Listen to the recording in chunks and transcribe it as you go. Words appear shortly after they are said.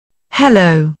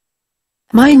Hello.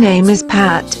 My name is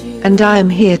Pat, and I am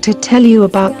here to tell you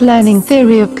about learning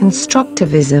theory of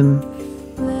Constructivism.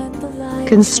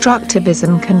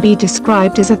 Constructivism can be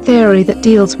described as a theory that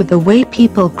deals with the way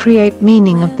people create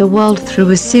meaning of the world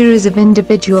through a series of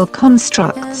individual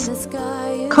constructs.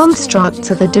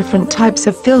 Constructs are the different types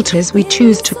of filters we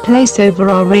choose to place over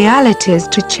our realities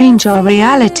to change our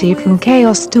reality from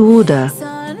chaos to order.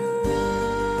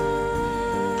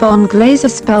 Von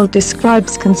Glasersfeld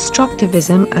describes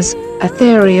constructivism as a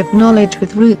theory of knowledge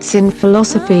with roots in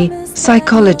philosophy,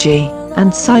 psychology,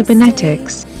 and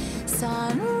cybernetics.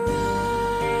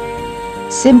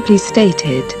 Simply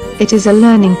stated, it is a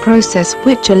learning process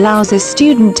which allows a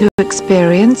student to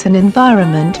experience an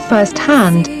environment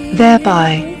firsthand,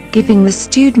 thereby giving the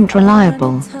student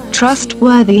reliable,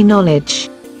 trustworthy knowledge.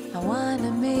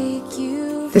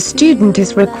 The student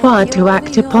is required to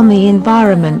act upon the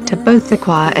environment to both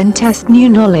acquire and test new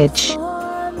knowledge.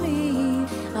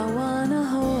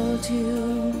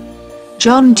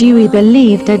 John Dewey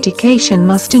believed education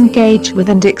must engage with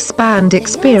and expand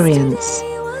experience.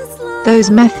 Those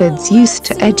methods used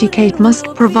to educate must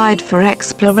provide for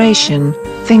exploration,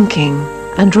 thinking,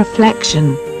 and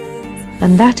reflection.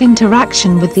 And that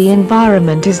interaction with the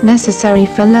environment is necessary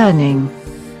for learning.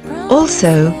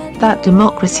 Also, that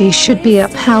democracy should be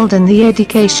upheld in the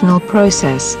educational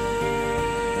process.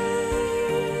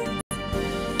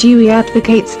 Dewey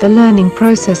advocates the learning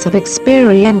process of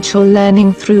experiential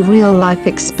learning through real-life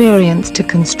experience to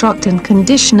construct and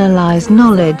conditionalize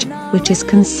knowledge, which is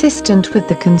consistent with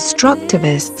the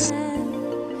constructivists.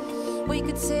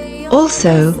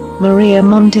 Also, Maria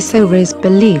Montessori's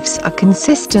beliefs are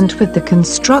consistent with the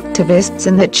constructivists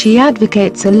in that she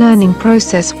advocates a learning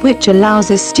process which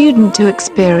allows a student to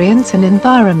experience an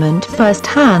environment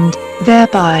firsthand,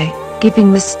 thereby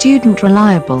giving the student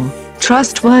reliable,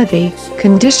 trustworthy,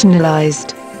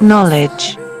 conditionalized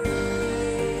knowledge.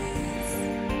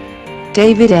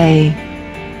 David A.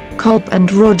 Kolb and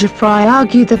Roger Fry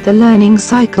argue that the learning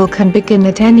cycle can begin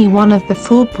at any one of the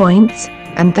 4 points,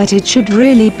 and that it should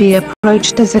really be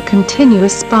approached as a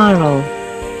continuous spiral.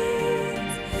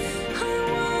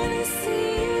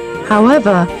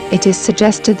 However, it is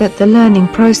suggested that the learning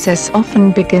process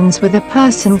often begins with a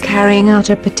person carrying out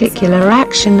a particular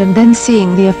action and then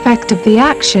seeing the effect of the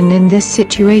action in this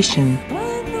situation.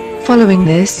 Following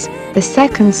this, the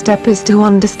second step is to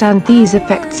understand these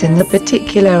effects in the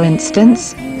particular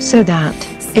instance, so that,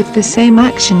 if the same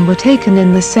action were taken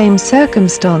in the same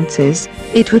circumstances,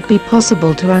 it would be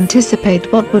possible to anticipate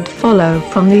what would follow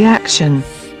from the action.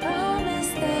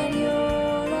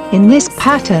 In this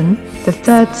pattern, the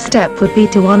third step would be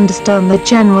to understand the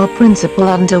general principle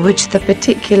under which the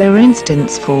particular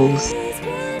instance falls.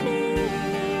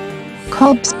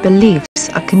 Kolb's beliefs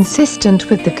are consistent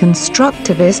with the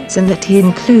constructivists in that he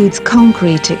includes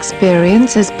concrete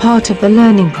experience as part of the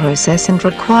learning process and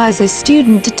requires a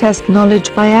student to test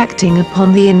knowledge by acting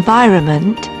upon the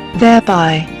environment,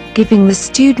 thereby giving the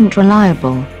student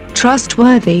reliable,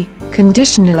 trustworthy,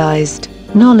 conditionalized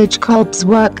knowledge. Kolb's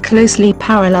work closely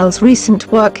parallels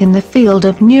recent work in the field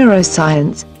of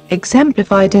neuroscience,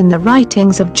 exemplified in the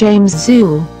writings of James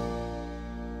Zool.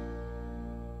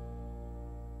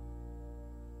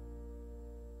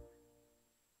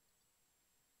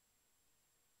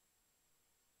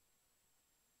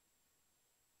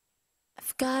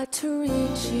 I've got to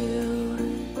reach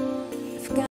you.